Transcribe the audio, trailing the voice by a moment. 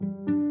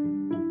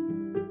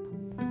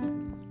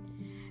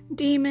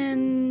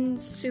demons,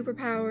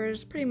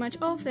 superpowers, pretty much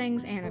all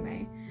things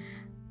anime.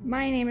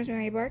 My name is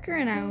Mary Barker,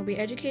 and I will be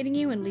educating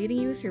you and leading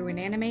you through an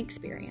anime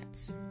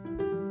experience.